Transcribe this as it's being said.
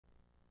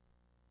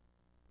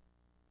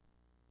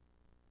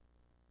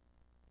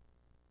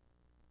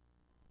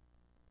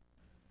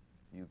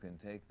you can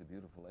take the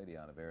beautiful lady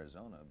out of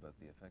Arizona, but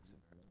the effects of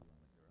Arizona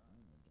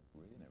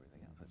and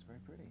everything else, that's very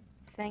pretty.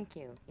 Thank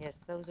you. Yes,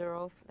 those are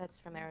all, that's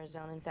from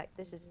Arizona. In fact,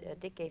 this is,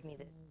 Dick gave me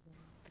this,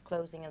 the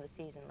closing of the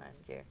season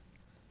last year.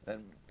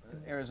 And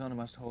Arizona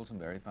must hold some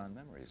very fond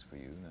memories for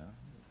you now.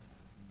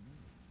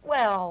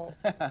 Well,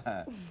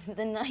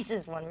 the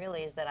nicest one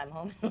really is that I'm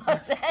home in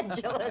Los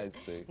Angeles.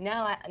 I see.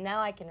 Now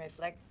I can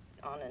reflect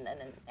on it,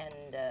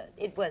 and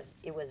it was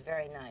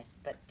very nice.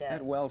 But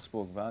that well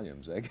spoke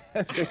volumes, I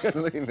guess. You could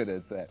leave it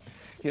at that.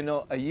 You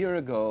know, a year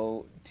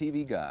ago,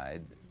 TV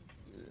Guide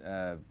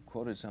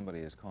quoted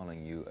somebody as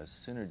calling you a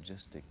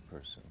synergistic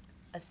person.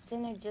 A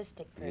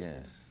synergistic person.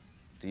 Yes.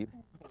 Do you?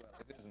 Well,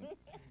 it isn't.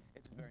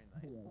 It's very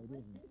nice. Well,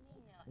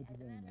 what does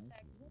it mean now?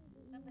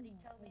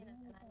 As a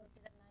matter of fact,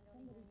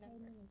 somebody told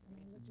me, and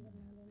I looked it up,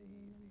 and I don't even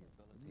remember.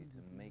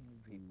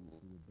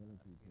 The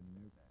ability to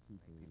make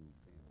people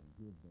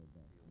give their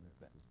best,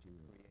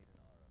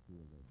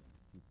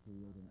 to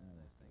create an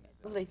aura.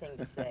 Silly thing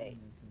to say.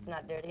 It's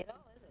not dirty at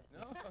all, is it?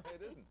 No,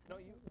 it isn't. No,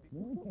 you.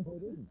 No,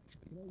 it isn't.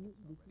 No,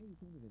 before you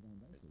came to the Van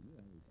Dyke Show, you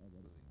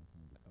already a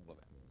couple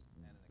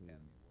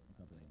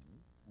of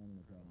Emmys and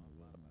an Academy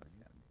Award, a couple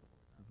of Emmys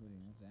and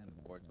an Academy Award and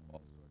awards of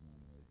all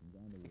sorts.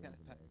 You kind of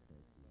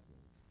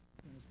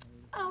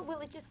Oh, well,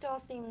 it just all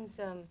seems,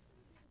 I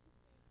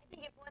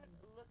think if one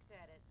looks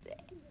at it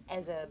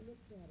as a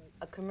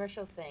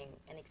commercial thing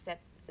and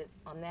accepts it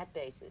on that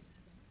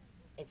basis,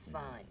 it's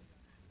fine.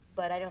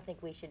 But I don't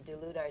think we should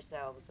delude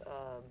ourselves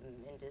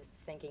into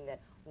thinking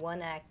that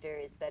one actor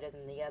is better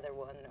than the other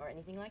one or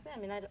anything like that. I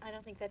mean, I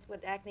don't think that's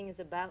what acting is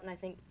about, and I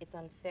think it's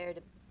unfair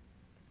to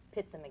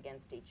pit them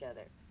against each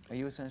other. Are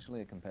you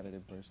essentially a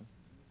competitive person?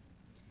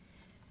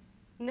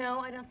 No,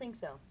 I don't think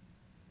so.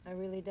 I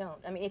really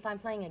don't. I mean, if I'm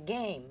playing a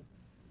game,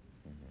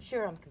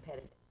 sure, I'm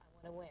competitive.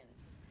 I want to win.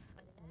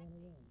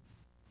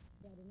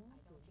 But in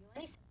acting, I don't feel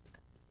any sense of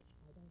competition.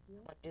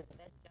 I want to do the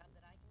best job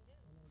that I can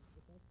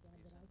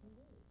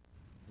do.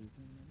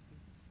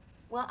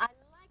 Well, I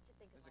like to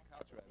think of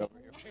myself.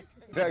 There's a couch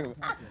right over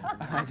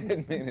here. I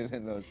didn't mean it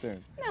in those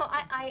terms. No,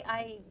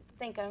 I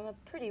think I'm a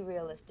pretty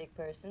realistic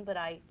person, but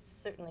I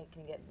certainly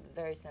can get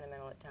very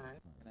sentimental at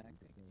times. In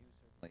acting,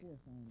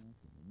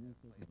 you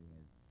certainly...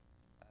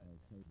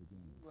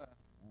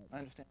 I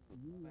understand.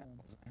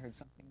 I heard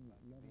something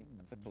about being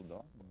a pitbull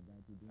dog.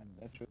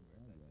 That's true.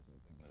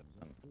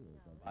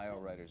 Bio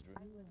writers. I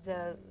was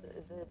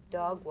the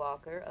dog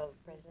walker of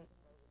President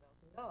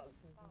Roosevelt's dog.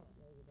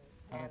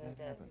 And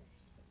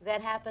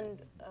that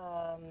happened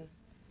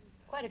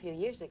quite a few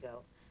years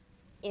ago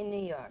in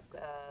New York.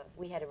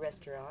 We had a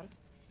restaurant,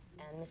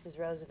 and Mrs.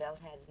 Roosevelt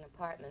had an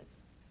apartment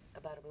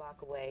about a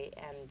block away,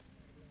 and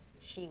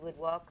she would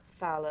walk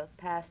Fowler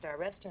past our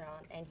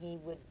restaurant, and he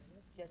would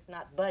just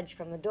not budge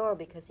from the door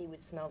because he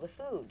would smell the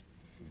food.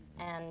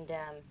 And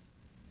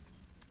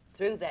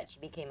through that, she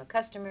became a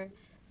customer,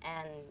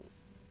 and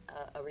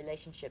a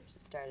relationship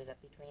started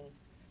up between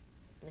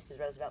Mrs.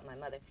 Roosevelt and my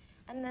mother.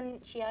 And then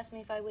she asked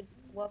me if I would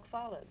walk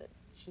Fowler, but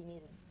she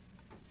needed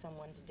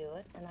someone to do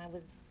it, and I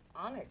was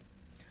honored.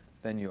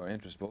 Then your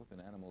interest both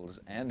in animals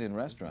and in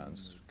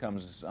restaurants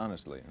comes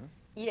honestly, huh?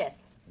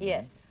 Yes,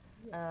 yes.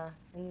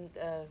 And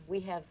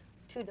we have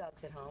 2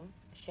 dogs at home,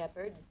 a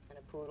shepherd and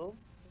a poodle.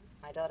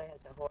 My daughter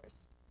has a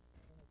horse.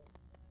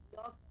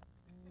 Dog.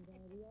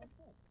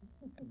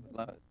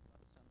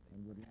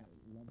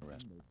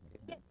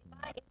 Yes, if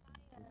I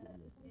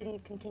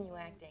didn't continue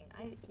acting,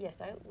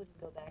 yes, I would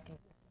go back and...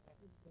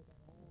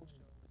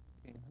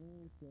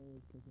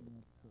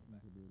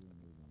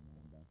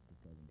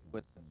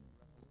 With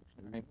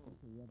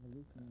the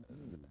revolutionary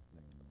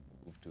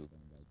move to,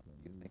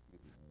 you think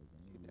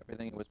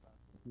everything it was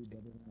I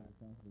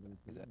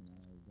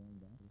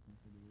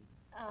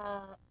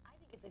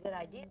think it's a good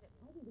idea.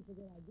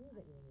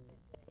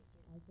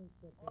 I think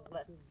that all of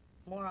us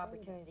more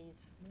opportunities,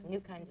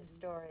 new kinds of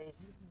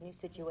stories, new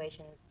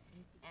situations,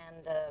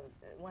 and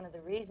one of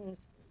the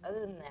reasons, other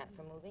than that,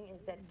 for moving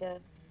is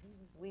that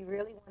we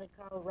really wanted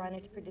Carl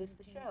Reiner to produce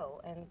the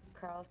show, and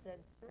Carl said,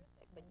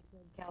 terrific, but you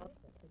said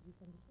California.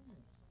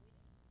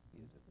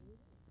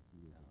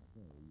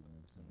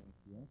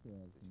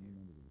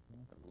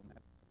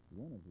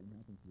 One of them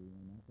happens to be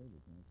one of my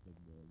favorites, and that's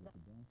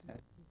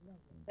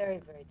very,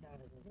 very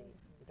talented indeed.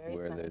 Very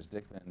where talented. there's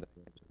Dick Van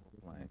Dyke,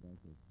 Hope Lange.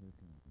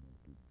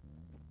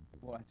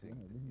 Well, I think.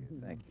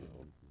 Thank you.